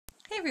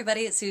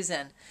everybody, it's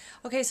Susan.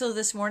 Okay, so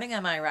this morning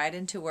on my ride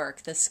into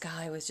work, the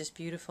sky was just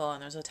beautiful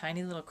and there was a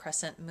tiny little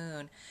crescent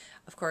moon.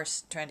 Of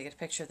course, trying to get a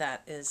picture of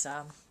that is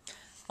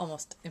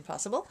almost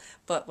impossible,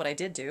 but what I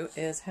did do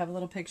is have a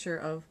little picture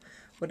of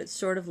what it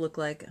sort of looked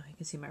like. You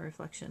can see my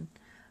reflection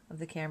of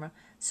the camera.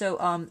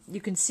 So you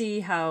can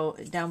see how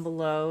down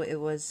below it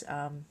was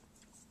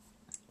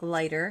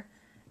lighter,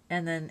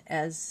 and then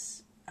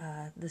as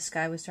the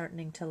sky was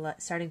starting to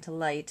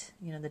light,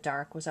 you know, the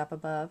dark was up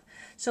above.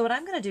 So what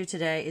I'm going to do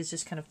today is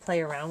just kind of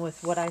play around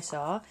with what I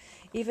saw,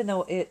 even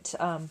though it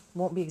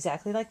won't be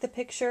exactly like the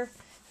picture.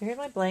 Here's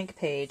my blank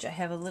page. I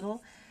have a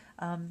little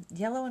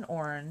yellow and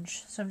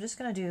orange. So I'm just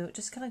going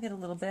to get a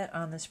little bit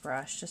on this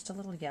brush, just a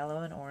little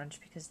yellow and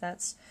orange, because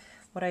that's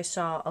what I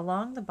saw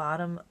along the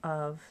bottom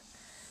of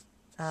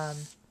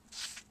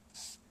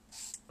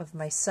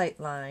my sight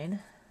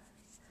line.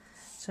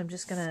 So I'm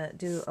just going to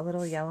do a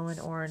little yellow and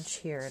orange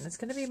here, and it's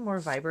going to be more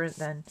vibrant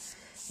than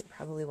it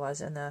probably was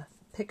in the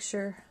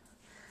picture,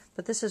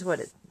 but this is what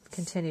it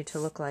continued to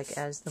look like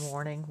as the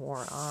morning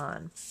wore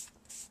on.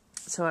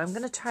 So I'm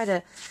going to try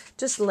to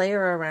just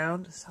layer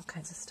around. There's all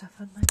kinds of stuff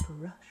on my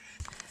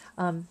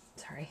brush.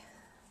 Sorry.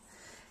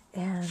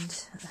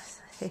 And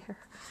hair.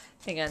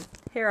 Hang on.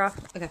 Hair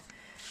off. Okay.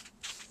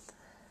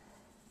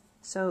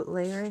 So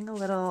layering a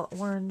little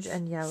orange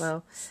and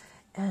yellow.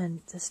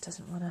 And this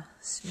doesn't want to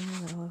smear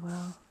really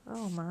well.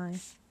 Oh my.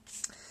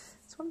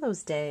 It's one of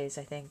those days,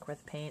 I think, where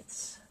the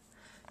paint's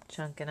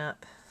chunking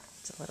up.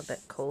 It's a little bit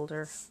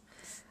colder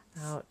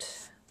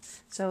out.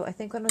 So I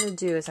think what I'm going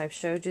to do is I've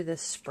showed you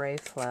this spray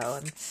flow.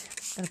 I'm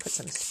going to put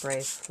some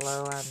spray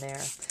flow on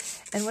there.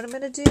 And what I'm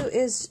going to do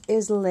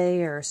is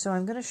layer. So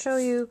I'm going to show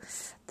you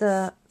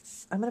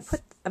I'm going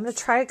to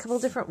try a couple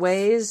different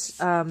ways,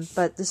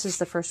 but this is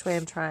the first way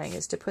I'm trying,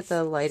 is to put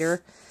the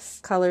lighter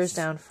colors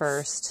down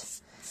first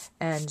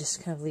and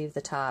just kind of leave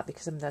the top,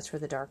 because that's where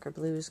the darker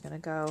blue is going to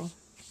go.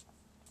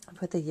 I'll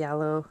put the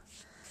yellow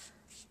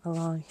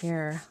along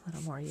here, a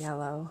little more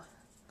yellow.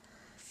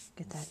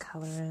 Get that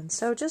color in.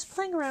 So just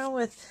playing around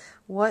with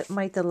what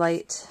might the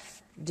light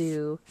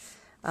do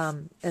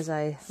as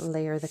I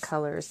layer the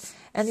colors.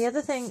 And the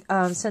other thing,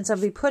 since I'll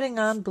be putting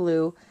on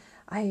blue,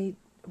 I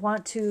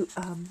want to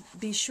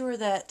be sure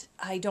that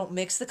I don't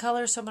mix the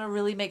colors, so I'm going to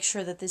really make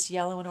sure that this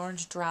yellow and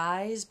orange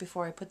dries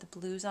before I put the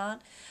blues on.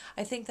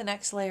 I think the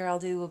next layer I'll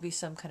do will be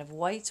some kind of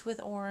whites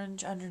with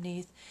orange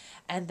underneath,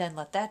 and then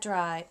let that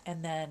dry,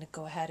 and then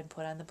go ahead and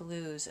put on the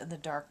blues and the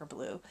darker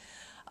blue.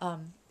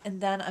 And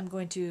then I'm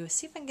going to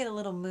see if I can get a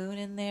little moon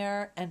in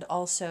there, and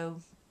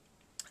also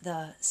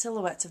the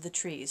silhouettes of the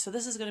trees. So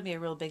this is going to be a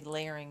real big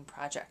layering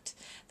project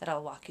that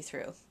I'll walk you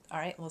through. All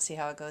right, we'll see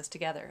how it goes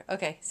together.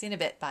 Okay, see you in a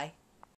bit. Bye.